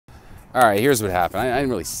All right, here's what happened. I didn't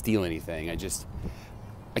really steal anything. I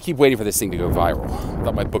keep waiting for this thing to go viral. I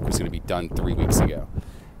thought my book was going to be done 3 weeks ago.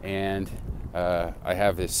 And I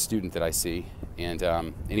have this student that I see. And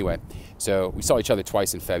anyway, so we saw each other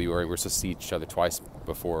twice in February. We're supposed to see each other twice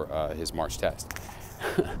before his March test.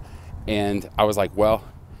 And I was like, well,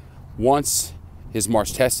 once his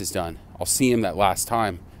March test is done, I'll see him that last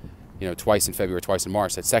time, you know, twice in February, twice in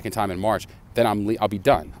March. That second time in March, then I'll be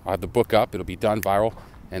done. I'll have the book up. It'll be done, viral,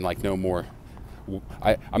 and like no more.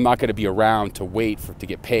 I'm not going to be around to wait to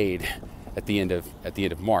get paid at the end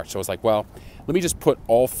of March. So I was like, well, let me just put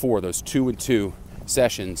all four of those 2 and 2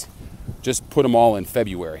 sessions, just put them all in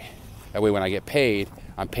February. That way, when I get paid,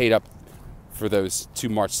 I'm paid up for those 2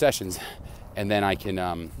 March sessions, and then I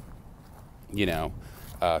can, you know,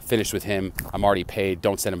 finish with him. I'm already paid.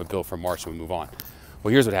 Don't send him a bill for March, and we move on.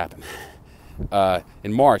 Well, here's what happened.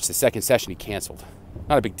 In March, the second session, he canceled.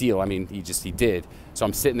 Not a big deal. I mean, he did. So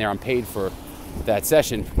I'm sitting there. I'm paid for that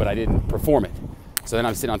session, but I didn't perform it. So then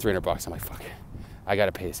I'm sitting on $300. I'm like, fuck, I got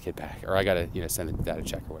to pay this kid back, or I got to, you know, send dad a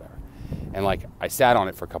check or whatever. And like, I sat on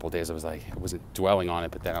it for a couple of days. I was like, I wasn't dwelling on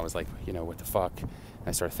it, but then I was like, you know, what the fuck? And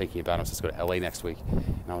I started thinking about it. I was supposed to go to LA next week.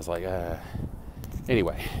 And I was like,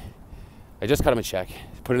 anyway, I just cut him a check,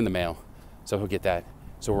 put it in the mail, so he'll get that.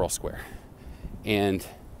 So we're all square. And,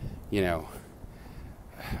 you know,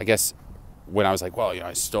 I guess when I was like, well, you know,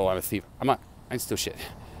 I'm a thief. I didn't steal shit.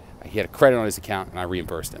 He had a credit on his account and I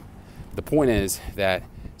reimbursed him. The point is that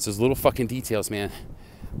it's those little fucking details, man,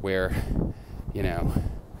 where, you know,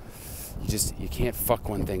 you can't fuck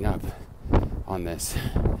one thing up on this.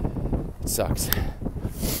 It sucks.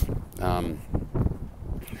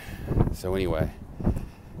 So anyway,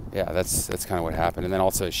 yeah, that's kind of what happened. And then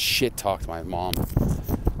also shit talked my mom.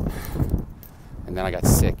 And then I got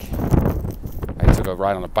sick. I took a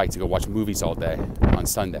ride on a bike to go watch movies all day on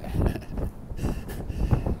Sunday.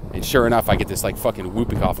 And sure enough, I get this like fucking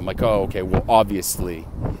whooping cough. I'm like, oh, okay, well, obviously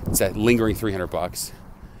it's that lingering $300.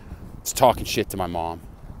 It's talking shit to my mom.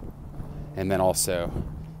 And then also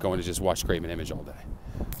going to just watch Great Image all day.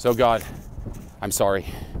 So God, I'm sorry.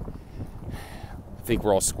 I think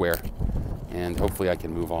we're all square. And hopefully I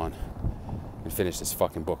can move on and finish this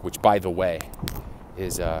fucking book, which, by the way,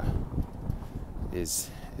 is done.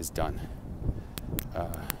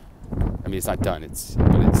 I mean, it's not done. But it's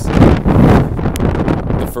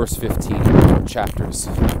the first 15 chapters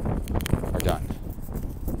are done.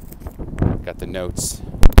 Got the notes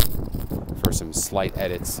for some slight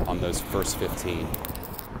edits on those first 15.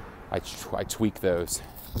 I tweak those.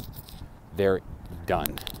 They're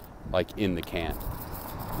done, like in the can.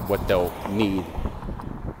 What they'll need,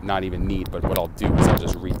 not even need, but what I'll do is I'll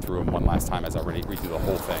just read through them one last time as I read through the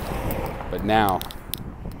whole thing. But now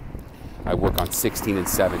I work on 16 and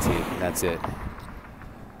 17, and that's it.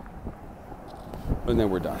 And then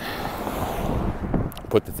we're done.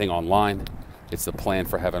 Put the thing online. It's the plan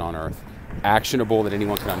for heaven on earth. Actionable that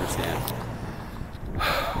anyone can understand.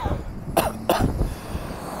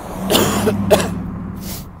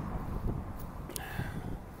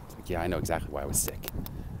 Yeah, I know exactly why I was sick.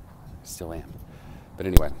 Still am. But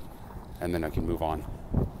anyway, and then I can move on.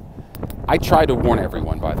 I tried to warn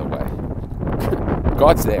everyone, by the way.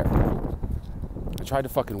 God's there. I tried to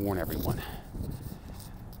fucking warn everyone.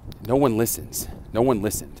 No one listens. No one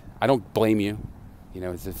listened. I don't blame you. You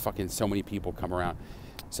know, it's fucking so many people come around.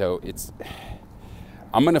 So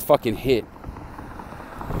I'm gonna fucking hit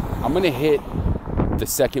the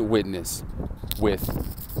second witness with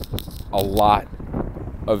a lot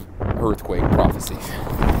of earthquake prophecies.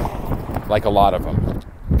 Like a lot of them.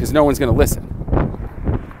 Because no one's gonna listen.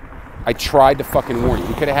 I tried to fucking warn you.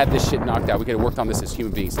 We could have had this shit knocked out. We could have worked on this as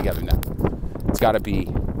human beings together now. It's gotta be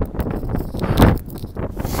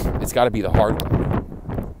the hard way.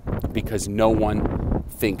 Because no one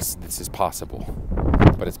thinks this is possible.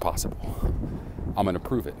 But it's possible. I'm gonna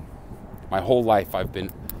prove it. My whole life I've been,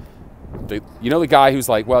 you know the guy who's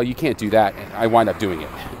like, well, you can't do that, and I wind up doing it.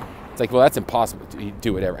 It's like, well, that's impossible to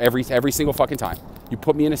do it every single fucking time. You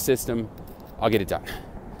put me in a system, I'll get it done.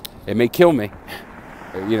 It may kill me,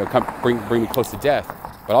 you know, bring me close to death,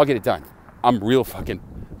 but I'll get it done. I'm real fucking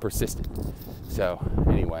persistent. So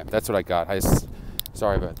anyway, that's what I got.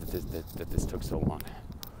 Sorry about that this took so long.